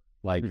her.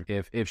 Like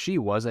if she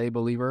was a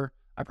believer,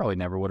 I probably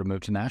never would have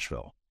moved to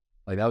Nashville.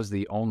 Like that was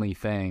the only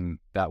thing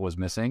that was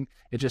missing.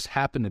 It just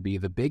happened to be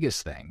the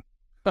biggest thing.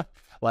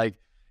 Like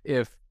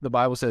if the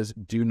Bible says,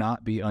 do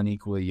not be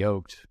unequally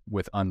yoked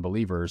with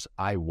unbelievers,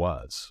 I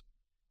was.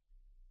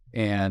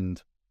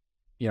 And,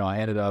 I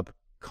ended up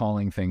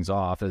calling things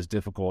off. As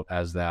difficult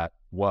as that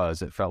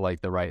was, it felt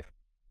like the right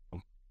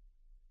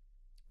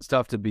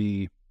stuff to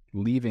be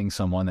leaving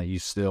someone that you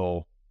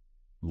still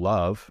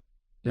love,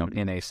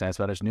 in a sense.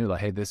 But I just knew,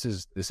 like, hey, this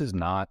is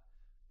not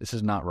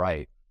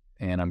right.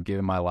 And I'm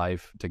giving my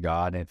life to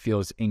God, and it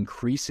feels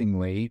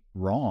increasingly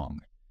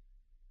wrong.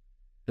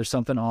 There's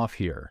something off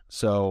here.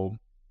 So,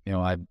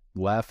 I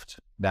left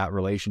that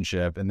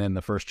relationship. And then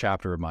the first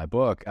chapter of my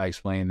book, I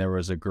explained there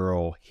was a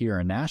girl here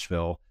in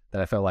Nashville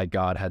that I felt like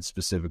God had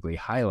specifically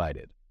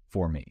highlighted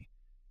for me.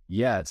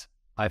 Yet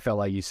I felt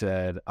like you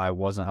said I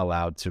wasn't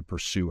allowed to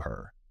pursue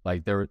her.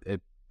 Like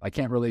I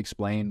can't really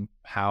explain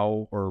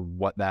how or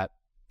what that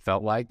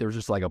felt like. There was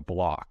just like a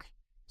block.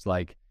 It's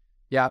like,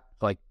 yeah,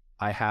 like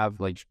I have,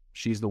 like,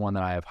 she's the one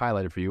that I have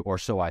highlighted for you, or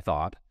so I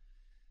thought,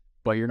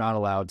 but you're not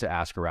allowed to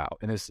ask her out.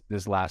 And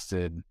this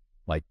lasted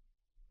like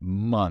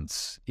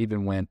months,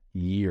 even went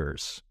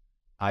years.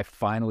 I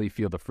finally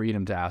feel the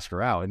freedom to ask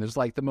her out. And there's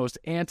like the most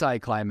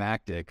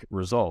anticlimactic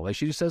result. Like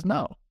she just says,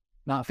 no,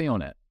 not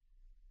feeling it.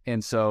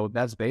 And so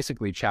that's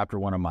basically chapter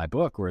 1 of my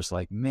book, where it's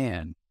like,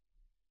 man,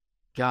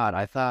 God,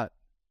 I thought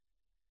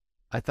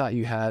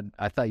you had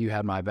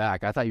my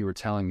back. I thought you were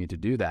telling me to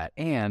do that.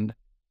 And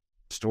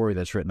story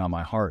that's written on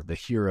my heart, the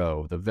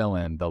hero, the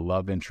villain, the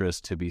love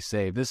interest to be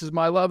saved. This is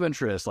my love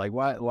interest. Like,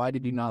 why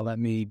did you not let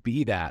me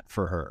be that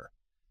for her?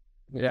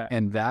 Yeah.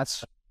 And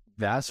that's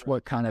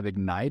what kind of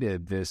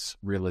ignited this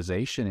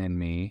realization in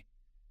me.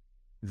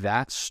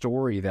 That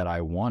story that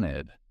I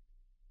wanted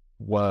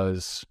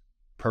was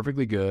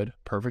perfectly good,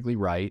 perfectly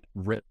right,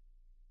 written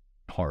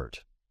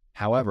heart.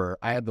 However,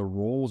 I had the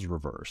roles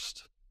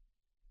reversed.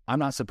 I'm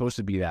not supposed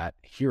to be that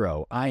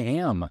hero. I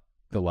am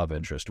the love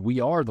interest. We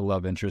are the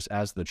love interest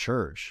as the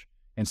church.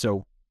 And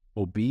so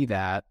we'll be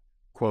that,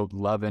 quote,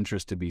 love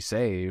interest to be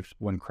saved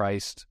when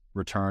Christ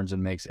returns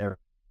and makes everything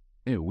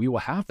new. We will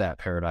have that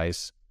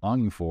paradise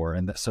longing for.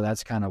 And so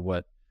that's kind of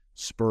what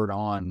spurred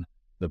on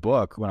the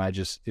book, when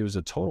it was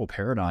a total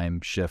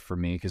paradigm shift for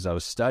me, because I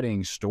was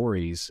studying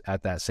stories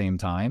at that same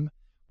time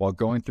while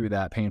going through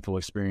that painful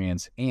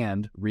experience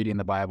and reading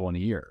the Bible in a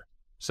year.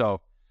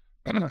 So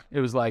it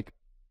was like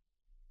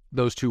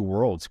those two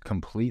worlds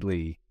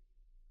completely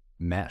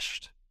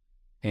meshed.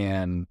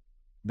 And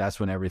that's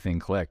when everything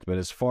clicked. But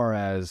as far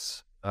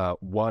as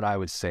what I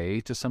would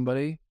say to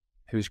somebody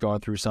who's gone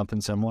through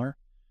something similar,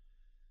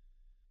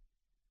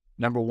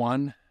 number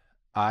one,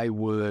 I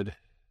don't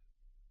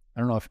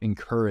know if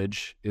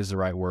encourage is the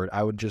right word.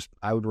 I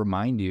would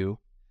remind you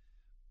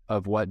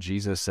of what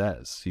Jesus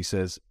says. He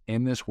says,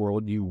 in this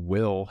world, you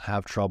will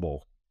have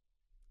trouble.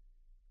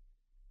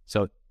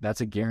 So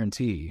that's a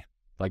guarantee.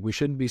 Like, we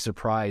shouldn't be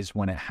surprised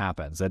when it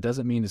happens. That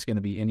doesn't mean it's going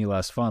to be any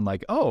less fun.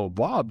 Like, oh,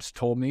 Bob's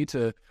told me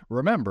to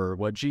remember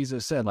what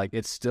Jesus said. Like,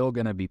 it's still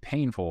going to be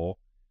painful,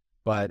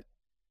 but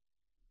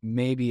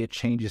maybe it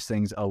changes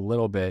things a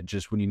little bit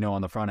just when you know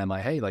on the front end,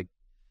 like, hey, like,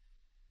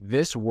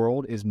 this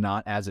world is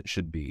not as it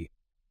should be.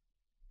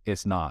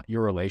 It's not.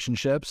 Your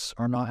relationships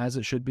are not as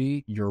it should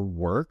be. Your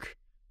work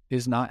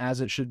is not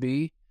as it should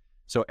be.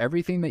 So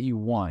everything that you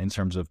want in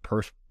terms of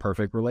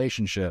perfect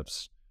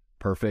relationships,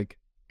 perfect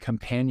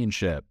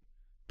companionship,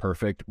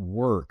 perfect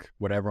work,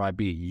 whatever it might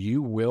be,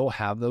 you will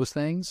have those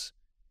things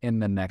in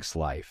the next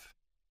life.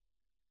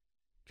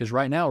 Because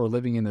right now we're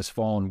living in this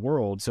fallen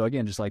world. So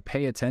again, just like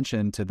pay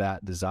attention to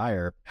that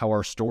desire, how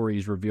our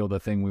stories reveal the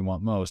thing we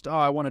want most. Oh,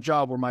 I want a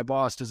job where my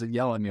boss doesn't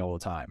yell at me all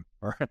the time.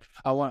 Or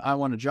I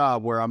want a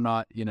job where I'm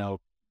not,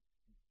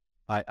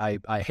 I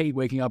hate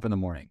waking up in the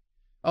morning.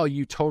 Oh,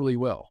 you totally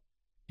will.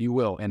 You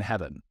will in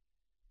heaven.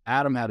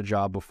 Adam had a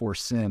job before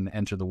sin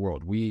entered the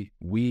world.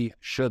 We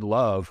should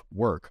love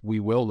work.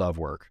 We will love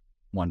work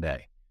one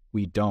day.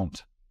 We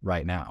don't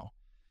right now.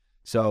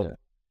 So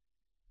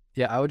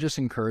yeah, I would just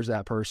encourage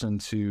that person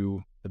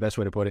to, the best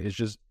way to put it is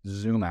just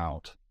zoom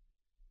out.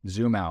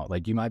 Zoom out.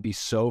 Like, you might be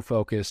so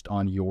focused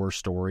on your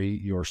story,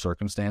 your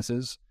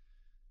circumstances.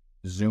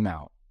 Zoom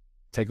out.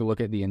 Take a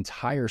look at the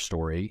entire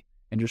story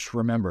and just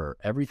remember,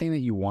 everything that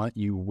you want,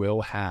 you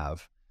will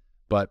have,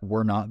 but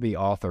we're not the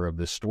author of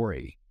this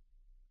story.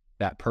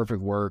 That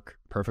perfect work,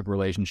 perfect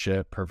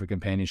relationship, perfect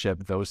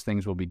companionship, those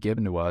things will be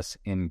given to us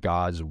in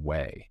God's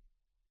way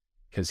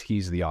because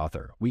He's the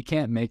author. We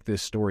can't make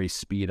this story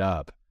speed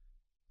up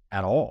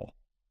at all.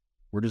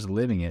 We're just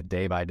living it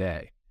day by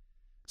day.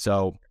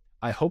 So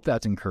I hope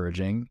that's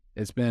encouraging.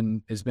 It's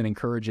been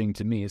encouraging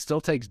to me. It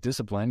still takes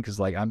discipline because,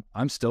 like,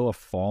 I'm still a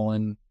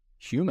fallen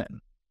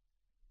human.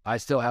 I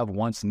still have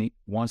wants,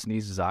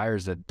 needs,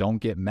 desires that don't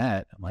get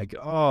met. I'm like,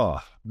 oh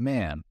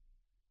man,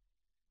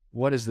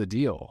 what is the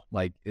deal?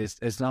 Like,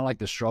 it's not like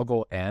the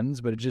struggle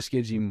ends, but it just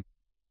gives you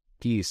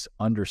peace,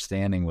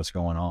 understanding what's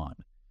going on.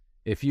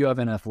 If you have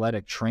an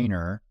athletic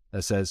trainer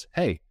that says,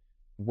 hey,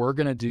 we're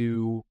going to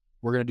do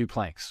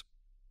planks.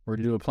 We're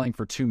going to do a plank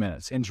for 2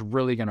 minutes and it's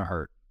really going to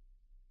hurt.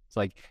 It's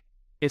like,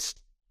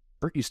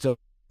 you still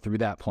through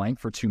that plank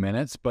for 2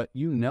 minutes, but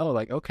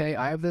like, okay,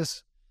 I have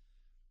this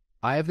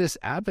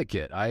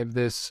advocate. I have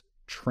this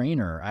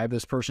trainer. I have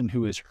this person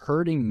who is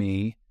hurting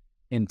me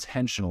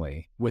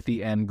intentionally with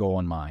the end goal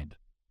in mind.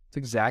 It's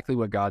exactly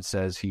what God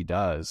says He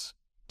does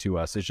to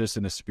us. It's just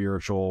in a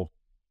spiritual,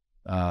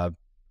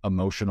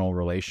 emotional,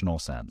 relational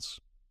sense.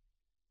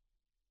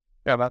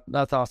 Yeah,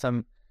 that's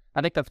awesome.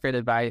 I think that's great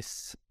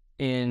advice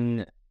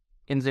in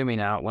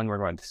zooming out when we're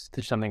going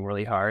to something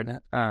really hard.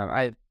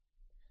 I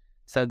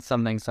said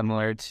something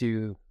similar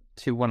to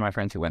one of my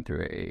friends who went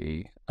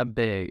through a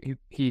big,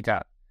 he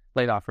got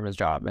laid off from his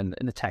job in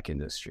the tech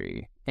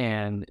industry,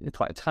 and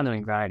it's like a ton of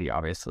anxiety,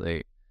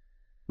 obviously.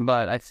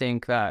 But I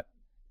think that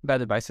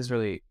advice is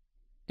really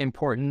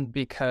important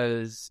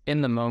because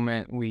in the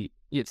moment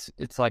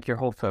it's like your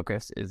whole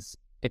focus is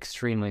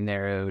extremely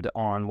narrowed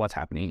on what's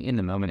happening in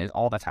the moment.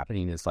 All that's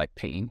happening is like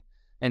pain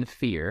and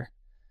fear,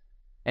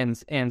 and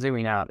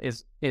zooming out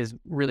is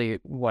really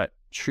what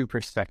true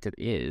perspective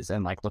is,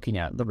 and like looking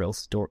at the real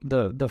story,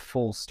 the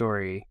full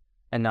story,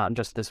 and not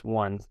just this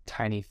one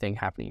tiny thing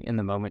happening in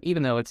the moment,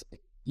 even though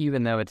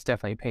it's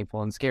definitely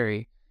painful and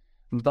scary.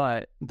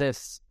 But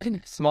this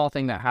small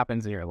thing that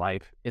happens in your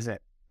life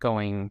isn't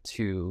going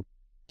to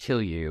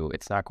kill you.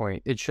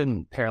 It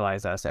shouldn't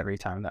paralyze us every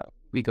time that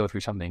we go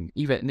through something,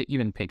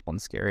 even painful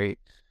and scary.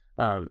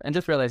 And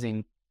just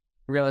realizing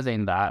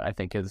that, I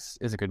think, is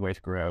a good way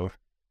to grow.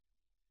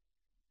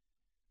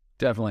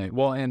 Definitely.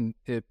 Well, and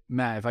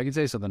Matt, if I could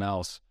say something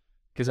else,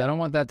 because I don't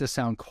want that to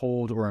sound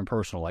cold or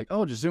impersonal, like,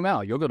 oh, just zoom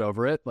out, you'll get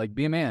over it. Like,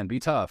 be a man, be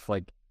tough.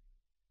 Like,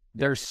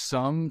 there's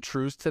some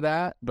truth to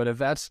that, but if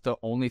that's the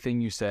only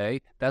thing you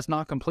say, that's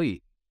not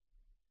complete.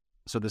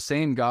 So the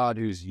same God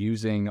who's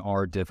using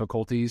our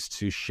difficulties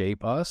to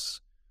shape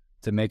us,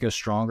 to make us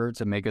stronger,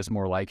 to make us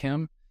more like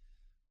Him,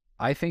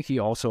 I think He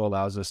also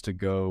allows us to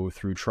go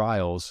through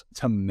trials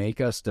to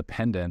make us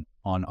dependent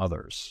on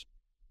others,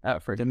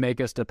 to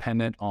make us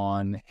dependent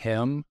on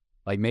Him,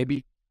 like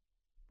maybe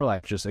for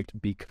life, just like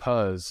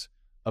because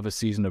of a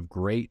season of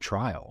great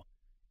trial.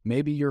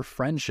 Maybe your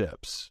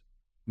friendships,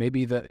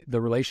 maybe the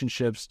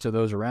relationships to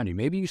those around you.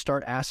 Maybe you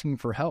start asking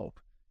for help.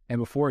 And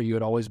before, you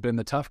had always been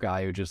the tough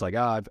guy who just like,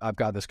 I've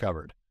got this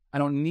covered. I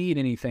don't need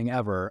anything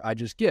ever. I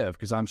just give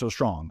because I'm so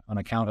strong on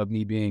account of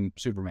me being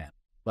Superman.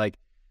 Like,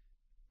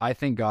 I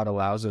think God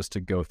allows us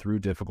to go through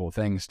difficult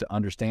things to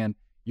understand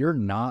you're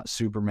not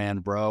Superman,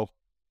 bro.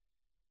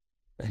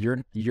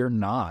 You're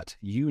not.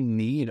 You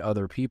need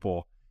other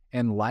people,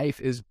 and life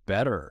is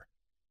better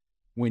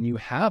when you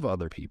have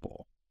other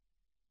people.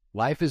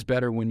 Life is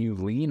better when you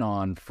lean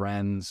on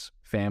friends,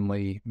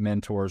 family,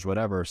 mentors,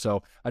 whatever.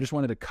 So I just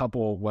wanted to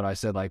couple what I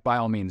said, like, by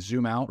all means,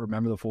 zoom out,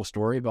 remember the full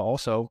story, but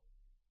also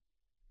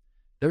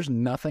there's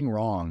nothing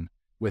wrong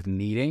with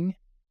needing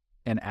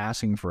and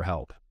asking for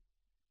help.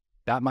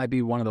 That might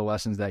be one of the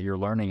lessons that you're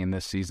learning in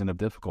this season of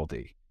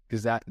difficulty,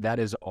 because that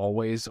is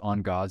always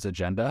on God's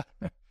agenda.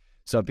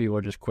 Some people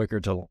are just quicker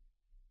to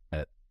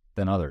it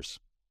than others.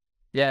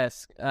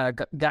 Yes,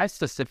 guys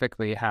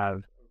specifically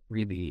have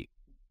really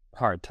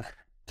hard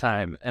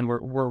time, and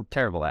we're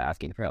terrible at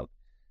asking for help.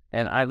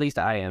 And at least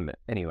I am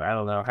anyway. I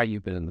don't know how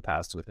you've been in the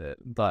past with it,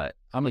 but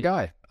I'm a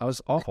guy. I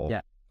was awful.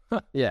 Yeah,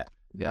 yeah,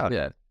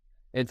 Yeah.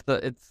 It's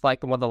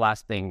like one of the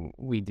last thing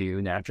we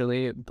do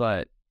naturally,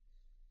 but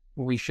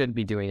we should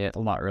be doing it a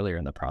lot earlier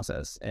in the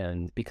process.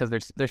 And because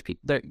there's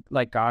people there,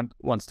 like God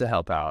wants to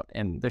help out,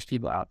 and there's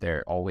people out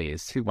there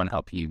always who want to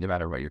help you no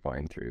matter what you're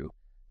going through.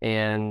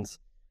 And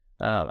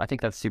I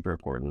think that's super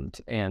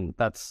important, and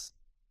it's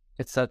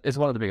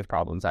one of the biggest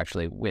problems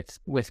actually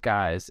with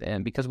guys.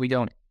 And because we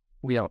don't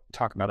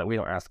talk about it, we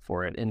don't ask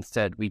for it.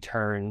 Instead, we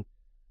turn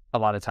a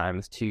lot of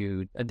times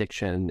to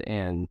addiction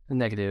and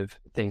negative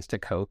things to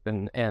cope.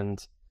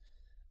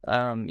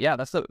 Yeah,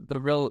 that's the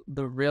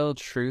real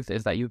truth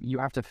is that you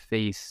have to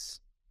face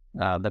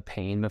the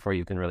pain before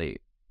you can really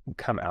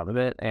come out of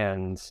it,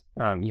 and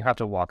you have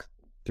to walk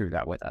through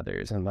that with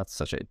others, and that's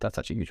such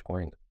a huge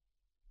point.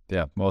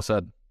 Yeah, well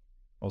said.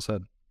 Well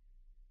said.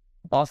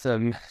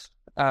 Awesome.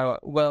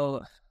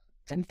 Well,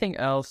 anything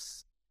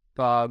else,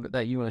 Bob,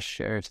 that you want to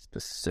share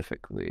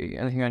specifically?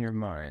 Anything on your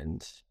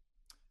mind?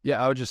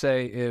 Yeah, I would just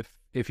say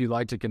if you'd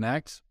like to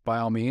connect, by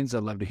all means,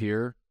 I'd love to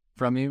hear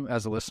from you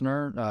as a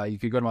listener. You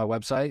could go to my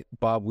website,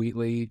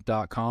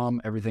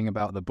 bobwheatley.com. Everything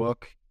about the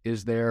book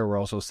is there. We're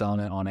also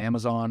selling it on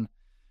Amazon.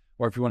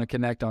 Or if you want to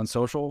connect on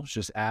social, it's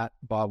just at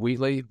Bob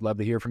Wheatley. Love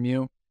to hear from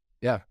you.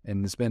 Yeah,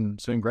 and it's been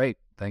great.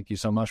 Thank you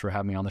so much for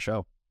having me on the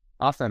show.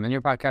 Awesome. And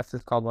your podcast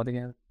is called what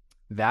again?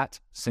 That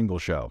Single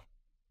Show.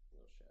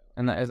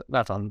 And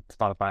that's on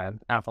Spotify,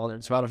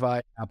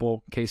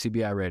 Apple,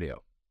 KCBI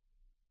Radio.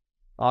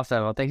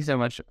 Awesome. Well, thank you so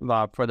much,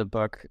 Bob, for the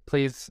book.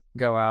 Please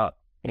go out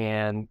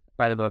and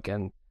buy the book,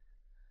 and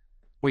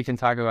we can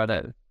talk about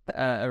it,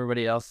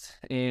 everybody else.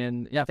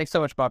 And yeah, thanks so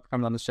much, Bob, for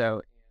coming on the show.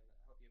 And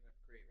I hope you have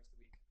a great rest of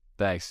the week.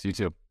 Thanks. You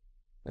too.